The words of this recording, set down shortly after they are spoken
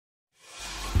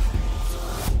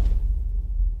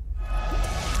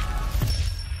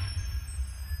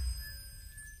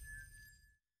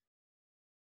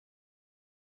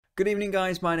Good evening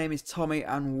guys, my name is Tommy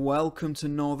and welcome to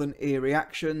Northern Ear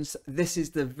Reactions. This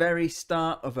is the very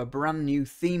start of a brand new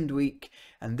themed week,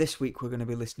 and this week we're going to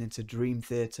be listening to Dream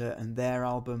Theater and their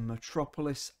album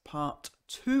Metropolis Part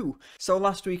 2. So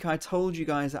last week I told you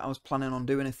guys that I was planning on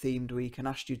doing a themed week and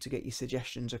asked you to get your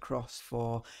suggestions across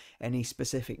for any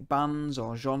specific bands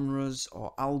or genres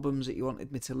or albums that you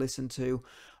wanted me to listen to.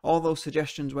 All those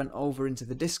suggestions went over into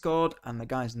the Discord, and the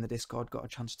guys in the Discord got a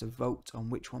chance to vote on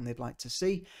which one they'd like to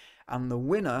see. And the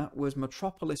winner was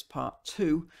Metropolis Part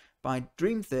 2 by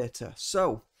Dream Theater.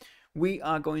 So we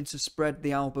are going to spread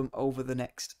the album over the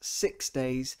next 6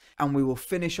 days, and we will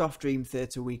finish off Dream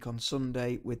Theater week on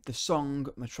Sunday with the song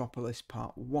Metropolis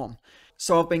Part 1.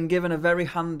 So I've been given a very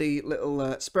handy little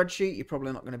spreadsheet. You're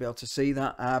probably not going to be able to see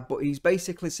that, but he's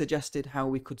basically suggested how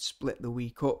we could split the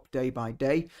week up day by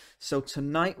day. So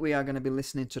tonight we are going to be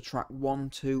listening to track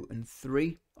 1, 2 and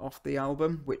 3 off the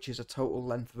album, which is a total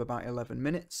length of about 11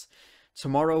 minutes.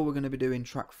 Tomorrow we're going to be doing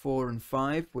track 4 and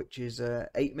 5, which is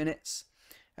 8 minutes.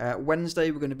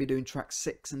 Wednesday we're going to be doing track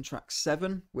 6 and track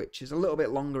 7, which is a little bit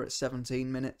longer at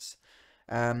 17 minutes.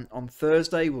 On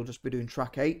Thursday we'll just be doing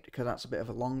track 8 because that's a bit of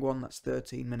a long one, that's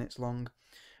 13 minutes long.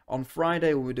 On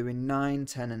Friday we'll be doing 9,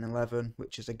 10 and 11,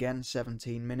 which is again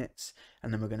 17 minutes.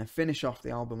 And then we're going to finish off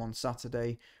the album on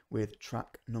Saturday with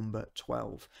track number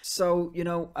 12. So, you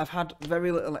know, I've had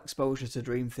very little exposure to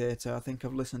Dream Theater. I think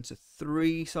I've listened to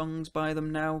 3 songs by them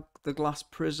now. The Glass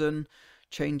Prison,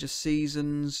 Change of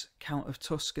Seasons, Count of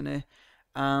Tuscany.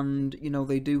 And, you know,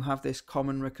 they do have this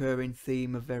common recurring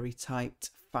theme of very tight,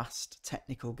 fast,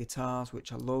 technical guitars,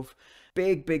 which I love.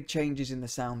 Big changes in the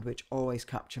sound, which always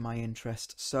capture my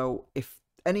interest. So if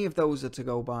any of those are to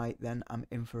go by, then I'm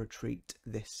in for a treat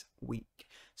this week.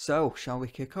 So, shall we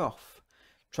kick off?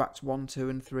 Tracks 1, 2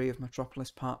 and 3 of Metropolis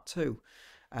Part 2.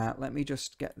 Let me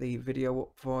just get the video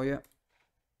up for you.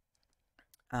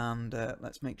 And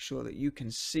let's make sure that you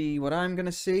can see what I'm going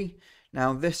to see.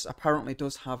 Now this apparently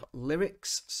does have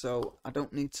lyrics, so I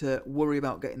don't need to worry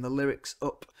about getting the lyrics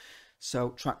up. So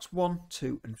tracks 1,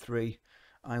 2 and 3,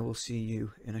 I will see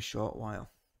you in a short while.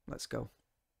 Let's go.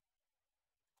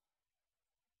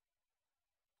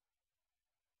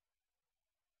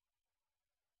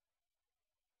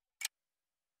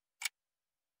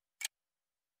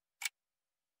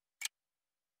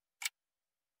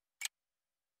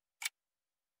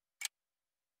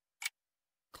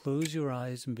 Close your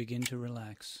eyes and begin to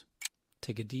relax.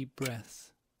 Take a deep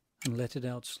breath and let it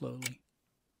out slowly.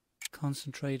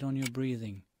 Concentrate on your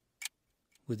breathing.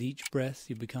 With each breath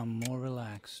you become more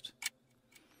relaxed.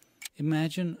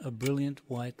 Imagine a brilliant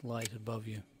white light above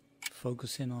you.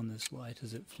 Focus in on this light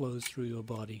as it flows through your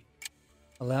body.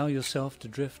 Allow yourself to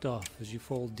drift off as you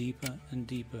fall deeper and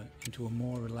deeper into a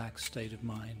more relaxed state of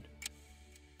mind.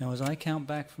 Now as I count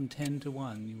back from 10 to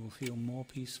 1, you will feel more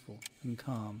peaceful and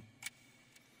calm.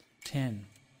 10,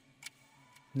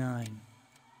 9,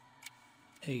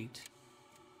 8,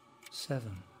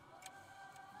 7,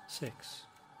 6.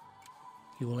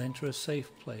 You will enter a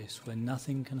safe place where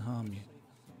nothing can harm you.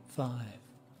 5,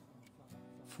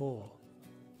 4,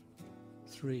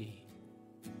 3,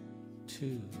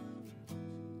 2.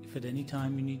 If at any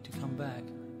time you need to come back,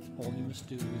 all you must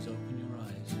do is open your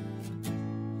eyes.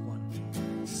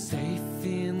 1. Safe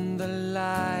in the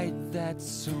light that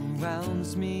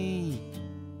surrounds me,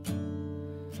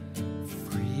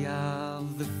 free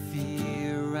of the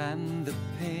fear and the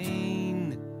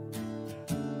pain.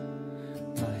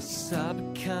 My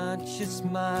subconscious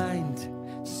mind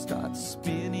starts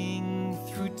spinning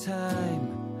through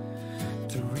time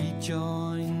to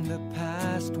rejoin the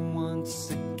past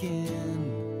once again.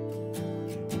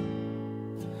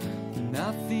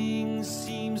 Nothing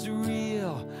seems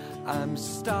real, I'm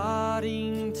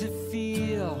starting to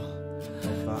feel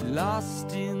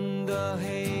lost in the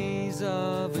haze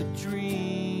of a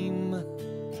dream.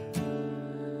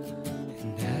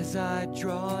 And as I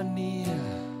draw near,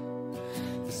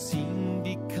 the scene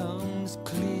becomes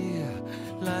clear,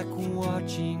 like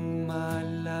watching my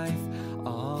life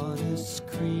on a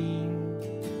screen.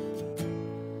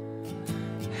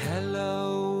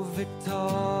 Hello,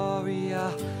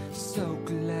 Victoria, so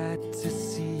glad to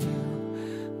see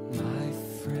you, my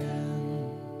friend.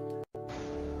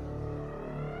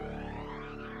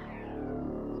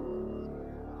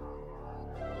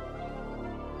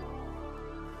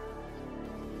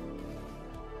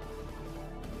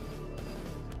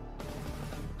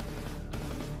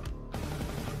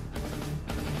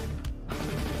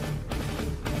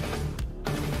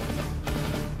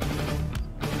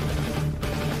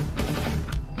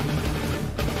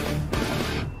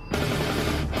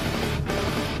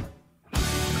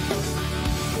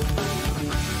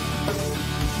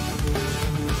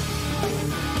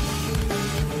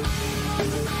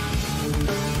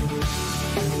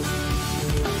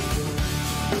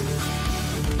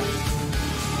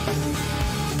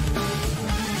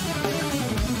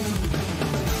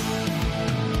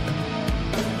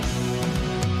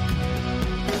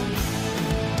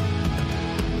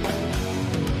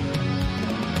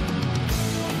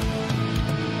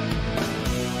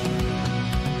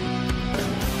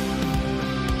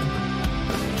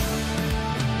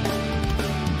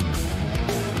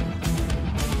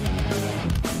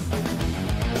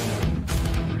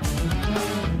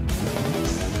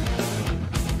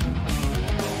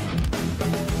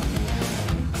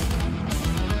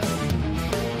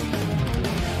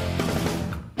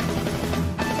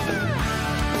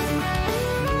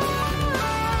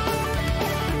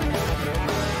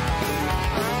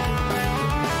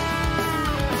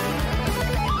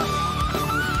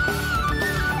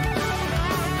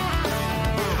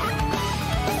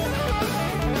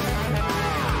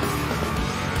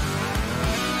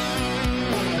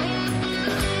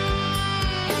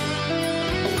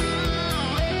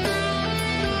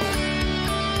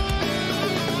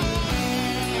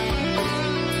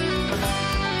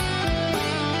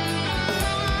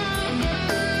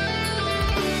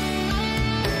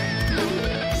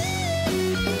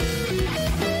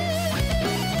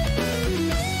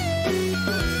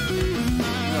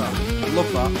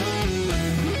 love that.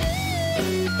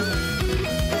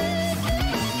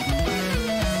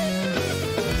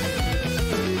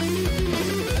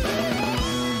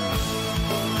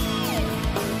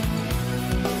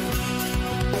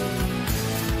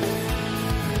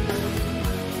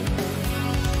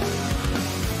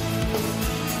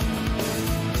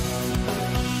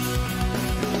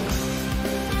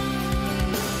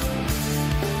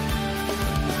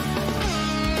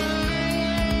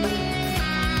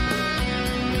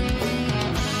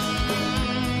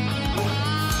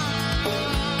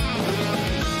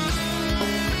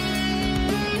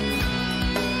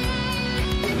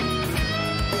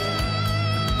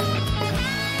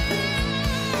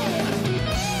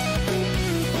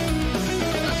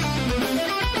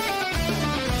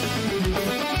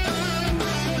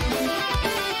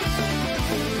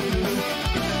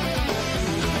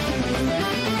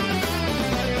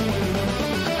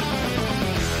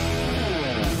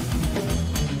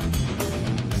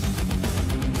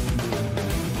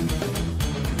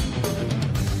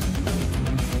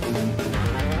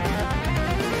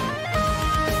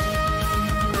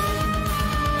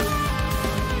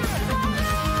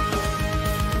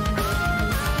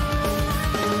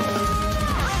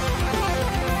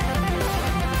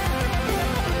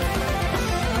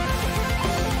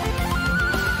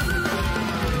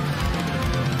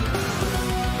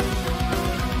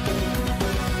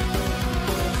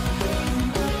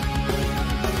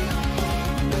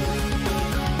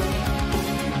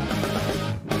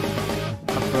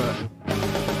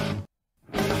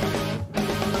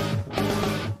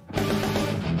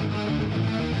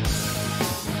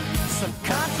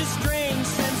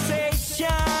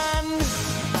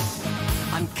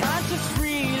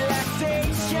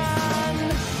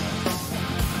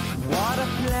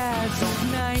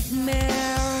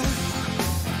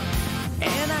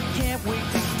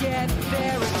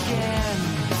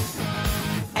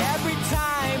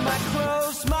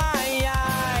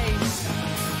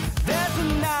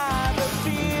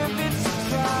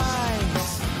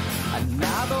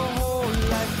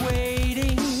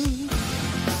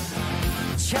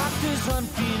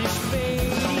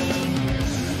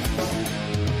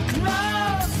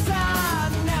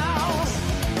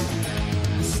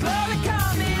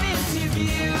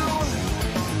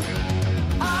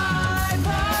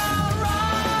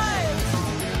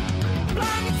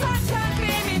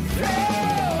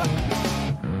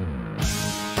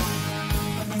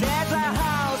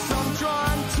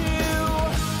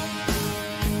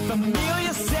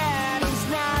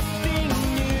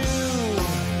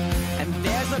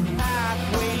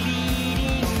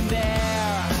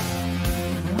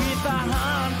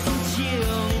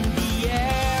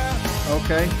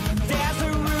 Okay. There's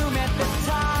a room at the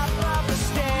top of the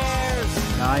stairs.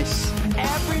 Nice.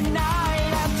 Every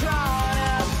night I've drawn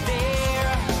up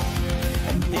there,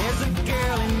 and there's a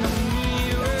girl in the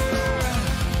mirror.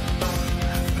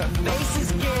 Her face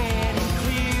is getting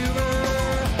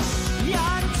clearer.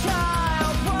 Young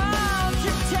child, won't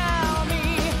you tell me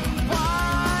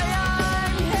why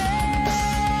I'm here?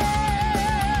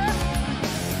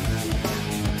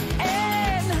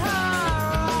 In her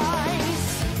eyes,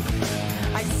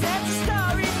 I said the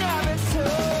story never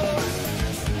told.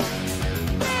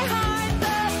 Behind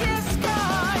the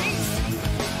disguise,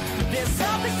 there's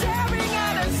something tearing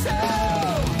at her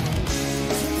soul.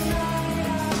 Tonight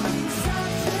I'm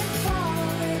searching for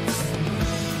it.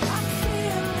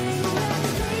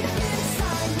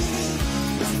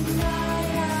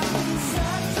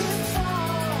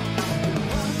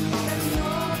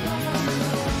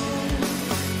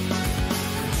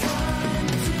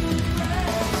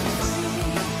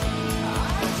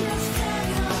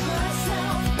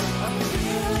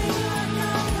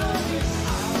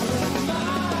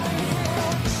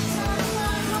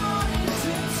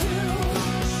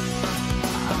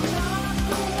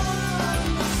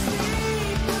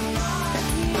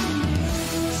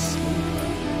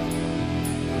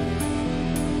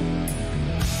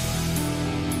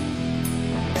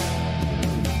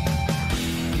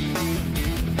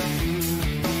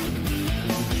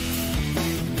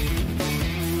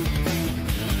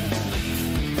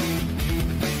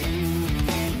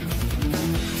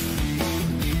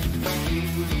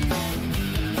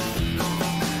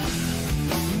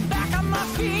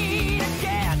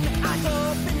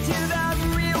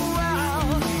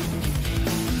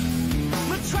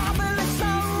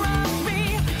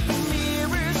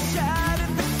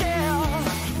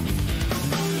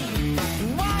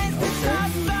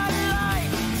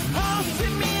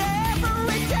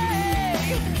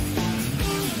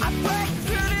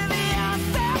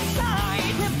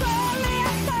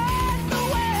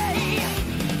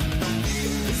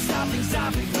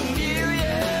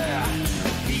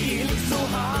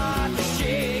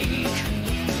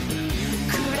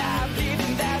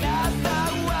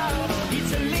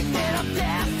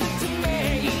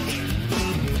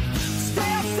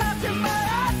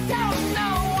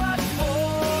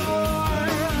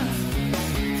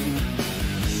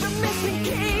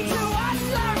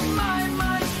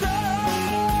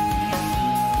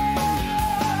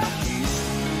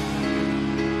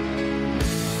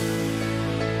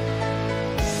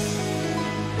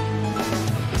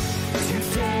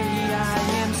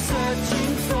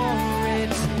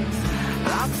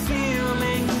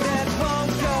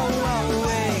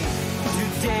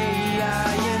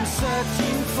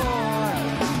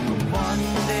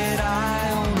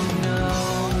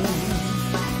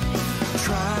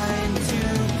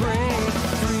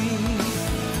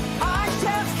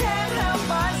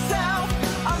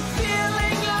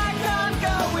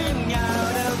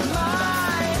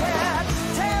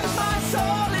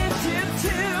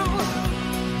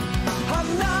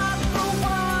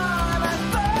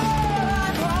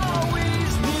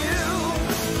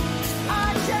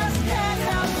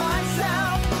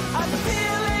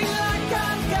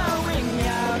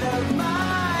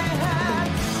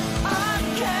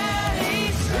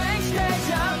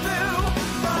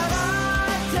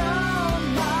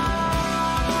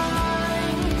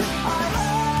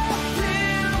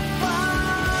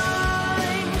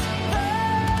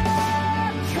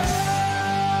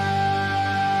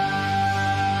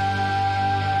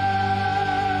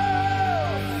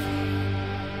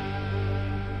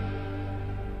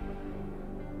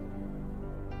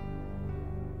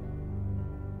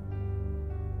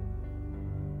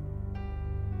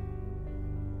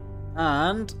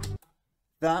 And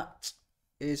that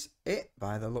is it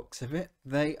by the looks of it.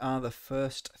 They are the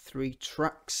first 3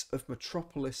 tracks of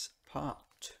Metropolis Part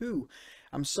 2.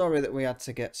 I'm sorry that we had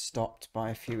to get stopped by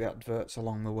a few adverts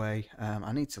along the way.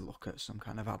 I need to look at some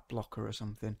kind of ad blocker or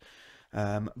something.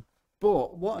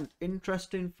 But what an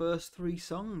interesting first 3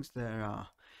 songs there are.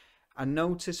 I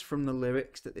noticed from the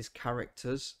lyrics that there's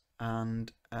characters,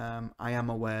 and I am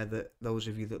aware that those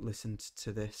of you that listened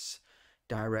to this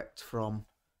direct from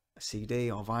a CD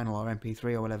or vinyl or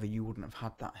MP3 or whatever, you wouldn't have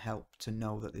had that help to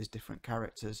know that there's different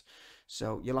characters.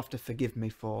 So you'll have to forgive me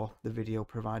for the video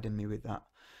providing me with that.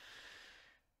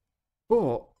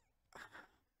 But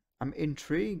I'm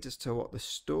intrigued as to what the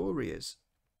story is.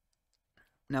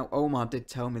 Now, Omar did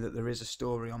tell me that there is a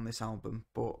story on this album,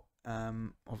 but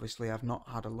obviously I've not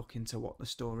had a look into what the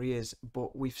story is.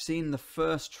 But we've seen the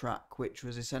first track, which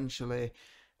was essentially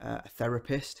a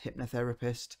therapist,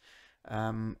 hypnotherapist,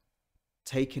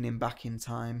 taking him back in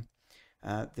time.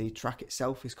 The track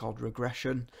itself is called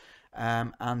Regression,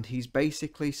 and he's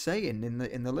basically saying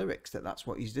in the lyrics that that's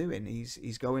what he's doing.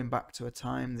 He's going back to a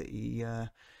time that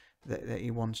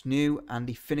he once knew, and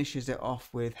he finishes it off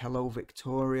with "Hello,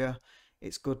 Victoria.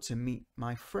 It's good to meet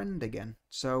my friend again."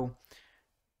 So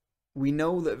we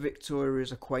know that Victoria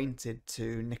is acquainted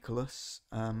to Nicholas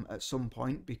at some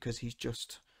point, because he's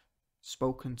just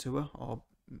spoken to her, or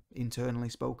internally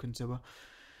spoken to her.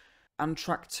 And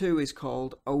track 2 is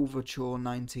called Overture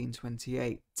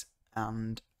 1928.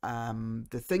 And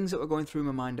the things that were going through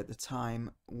my mind at the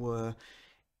time were,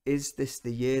 is this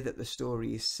the year that the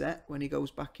story is set when he goes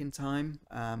back in time?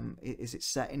 Is it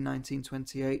set in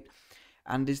 1928?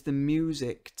 And is the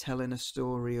music telling a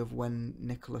story of when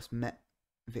Nicholas met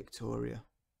Victoria,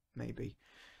 maybe?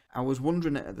 I was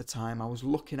wondering it at the time. I was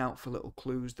looking out for little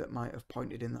clues that might have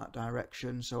pointed in that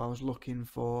direction. So I was looking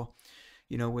for,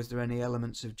 was there any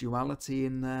elements of duality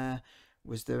in there?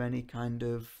 Was there any kind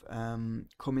of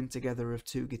coming together of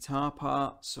 2 guitar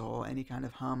parts, or any kind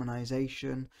of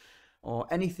harmonization, or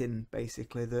anything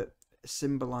basically that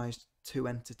symbolized 2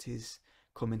 entities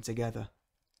coming together?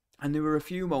 And there were a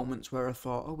few moments where I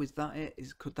thought, oh, is that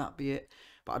it? Could that be it?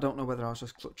 But I don't know whether I was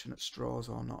just clutching at straws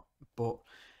or not. But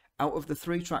out of the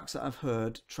 3 tracks that I've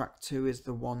heard, track 2 is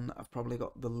the one that I've probably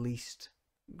got the least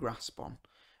grasp on.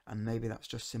 And maybe that's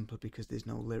just simply because there's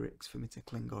no lyrics for me to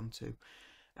cling on to.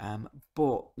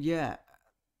 But yeah,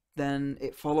 then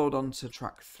it followed on to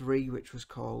track 3, which was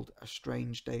called A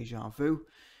Strange Deja Vu,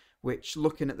 which,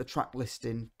 looking at the track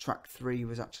listing, track 3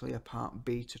 was actually a part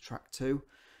B to track 2.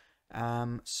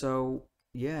 So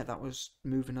yeah, that was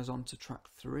moving us on to track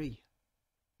 3.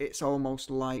 It's almost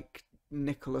like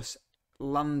Nicholas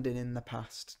landing in the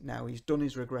past. Now he's done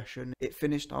his regression. It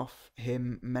finished off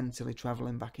him mentally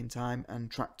travelling back in time, and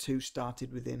track 2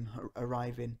 started with him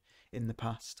arriving in the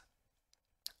past.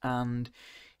 And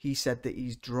he said that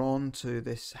he's drawn to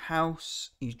this house,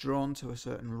 he's drawn to a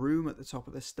certain room at the top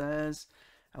of the stairs,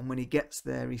 and when he gets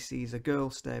there he sees a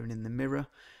girl staring in the mirror.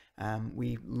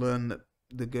 We learn that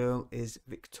the girl is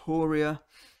Victoria,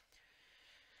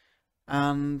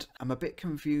 and I'm a bit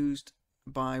confused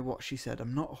by what she said.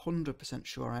 I'm not 100%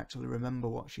 sure I actually remember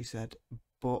what she said,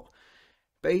 but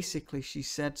basically she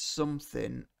said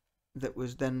something that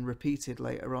was then repeated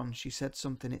later on. She said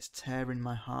something, "It's tearing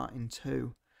my heart in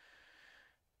two."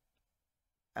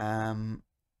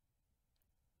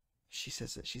 She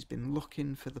says that she's been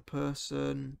looking for the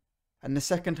person. And the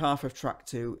second half of track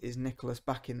 2 is Nicholas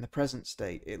back in the present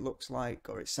state. It looks like,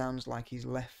 or it sounds like, he's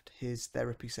left his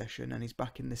therapy session and he's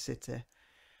back in the city.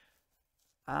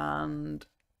 And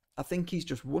I think he's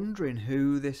just wondering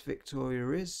who this Victoria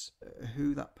is,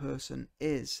 who that person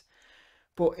is.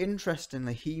 But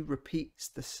interestingly, he repeats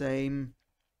the same,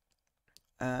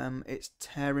 "It's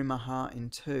tearing my heart in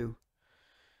two."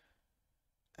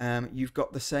 You've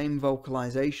got the same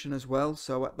vocalization as well.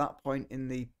 So at that point in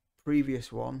the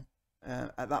previous one,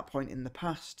 at that point in the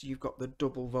past, you've got the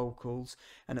double vocals,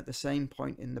 and at the same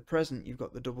point in the present, you've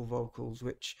got the double vocals,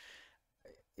 which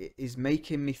is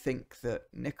making me think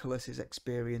that Nicholas is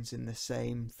experiencing the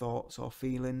same thoughts or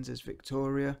feelings as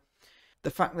Victoria.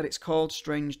 The fact that it's called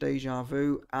Strange Deja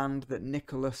Vu, and that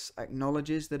Nicholas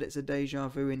acknowledges that it's a deja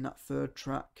vu in that third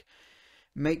track,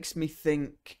 makes me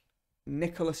think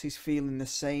Nicholas is feeling the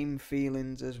same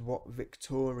feelings as what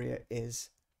Victoria is.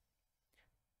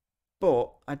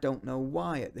 But I don't know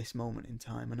why at this moment in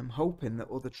time, and I'm hoping that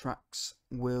other tracks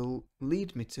will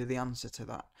lead me to the answer to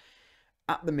that.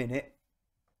 At the minute,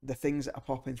 the things that are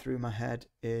popping through my head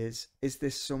is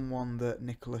this someone that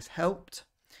Nicholas helped?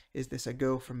 Is this a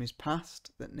girl from his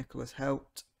past that Nicholas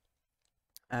helped?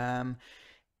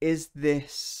 Is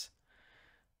this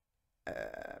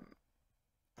a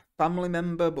family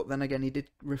member, but then again, he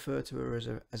did refer to her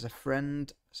as a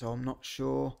friend, so I'm not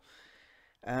sure.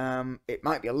 It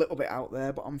might be a little bit out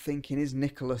there, but I'm thinking, is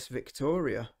Nicholas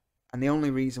Victoria? And the only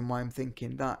reason why I'm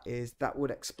thinking that is that would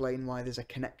explain why there's a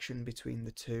connection between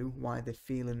the two, why they're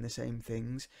feeling the same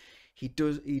things. He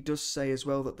does say as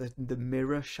well that the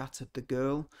mirror shattered the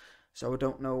girl, so I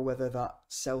don't know whether that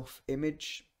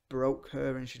self-image broke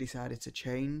her and she decided to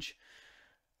change.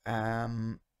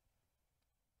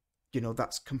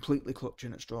 That's completely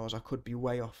clutching at straws. I could be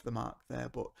way off the mark there,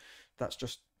 but that's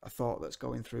just a thought that's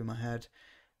going through my head.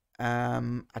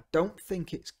 I don't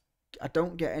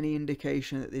get any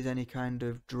indication that there's any kind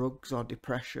of drugs or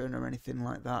depression or anything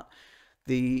like that.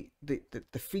 The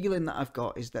feeling that I've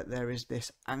got is that there is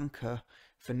this anchor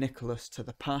for Nicholas to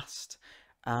the past,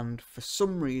 and for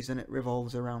some reason it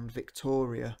revolves around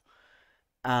Victoria,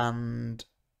 and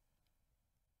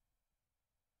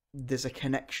there's a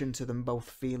connection to them both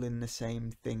feeling the same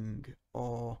thing,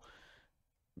 or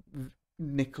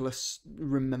Nicholas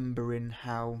remembering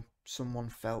how someone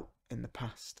felt in the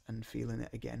past and feeling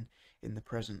it again in the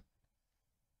present.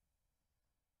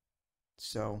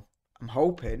 So I'm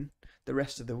hoping the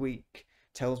rest of the week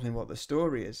tells me what the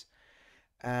story is.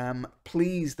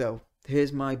 Please though,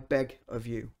 here's my beg of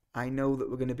you. I know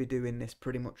that we're going to be doing this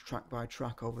pretty much track by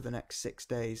track over the next 6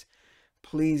 days.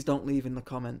 Please don't leave in the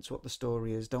comments what the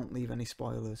story is. Don't leave any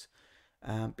spoilers,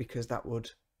 because that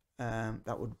would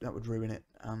ruin it.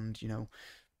 And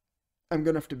I'm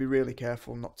gonna have to be really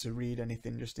careful not to read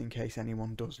anything, just in case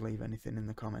anyone does leave anything in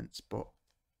the comments. But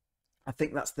I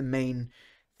think that's the main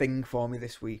thing for me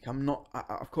this week.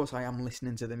 Of course I am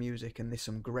listening to the music, and there's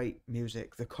some great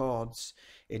music. The chords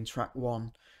in track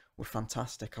 1 were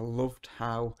fantastic. I loved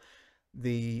how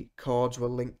the chords were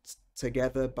linked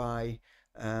together by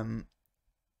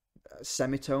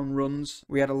semitone runs.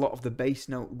 We had a lot of the bass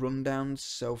note rundowns.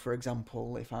 So for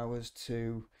example, if I was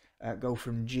to go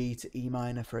from G to E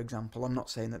minor, for example, I'm not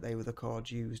saying that they were the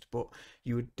chords used, but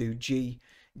you would do G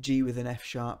with an F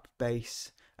sharp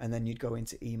bass, and then you'd go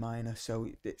into E minor. So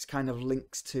it's kind of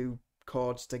links to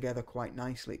chords together quite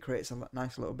nicely. It creates a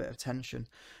nice little bit of tension.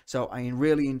 So I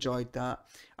really enjoyed that.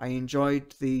 I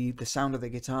enjoyed the sound of the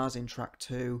guitars in track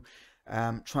 2.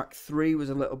 Track 3 was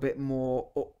a little bit more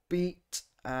upbeat,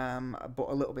 but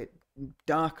a little bit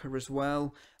darker as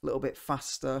well, a little bit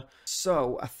faster.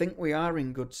 So I think we are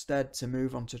in good stead to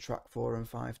move on to track 4 and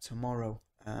 5 tomorrow.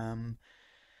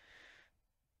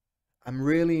 I'm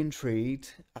really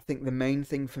intrigued. I think the main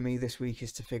thing for me this week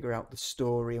is to figure out the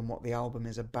story and what the album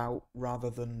is about,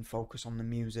 rather than focus on the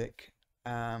music.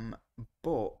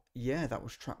 But yeah, that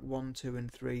was track 1, 2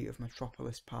 and 3 of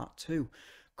Metropolis Part 2.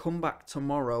 Come back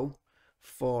tomorrow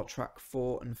for track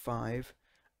 4 and 5.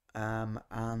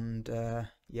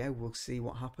 Yeah, we'll see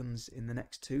what happens in the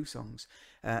next 2 songs.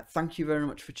 Thank you very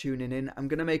much for tuning in. I'm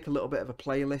going to make a little bit of a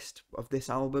playlist of this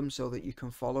album so that you can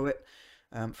follow it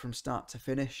from start to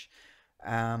finish.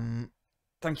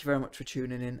 Thank you very much for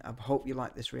tuning in. I hope you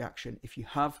like this reaction. If you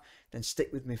have, then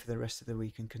stick with me for the rest of the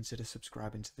week and consider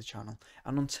subscribing to the channel.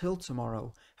 And until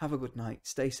tomorrow, have a good night,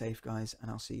 stay safe guys,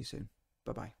 and I'll see you soon.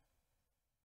 Bye bye.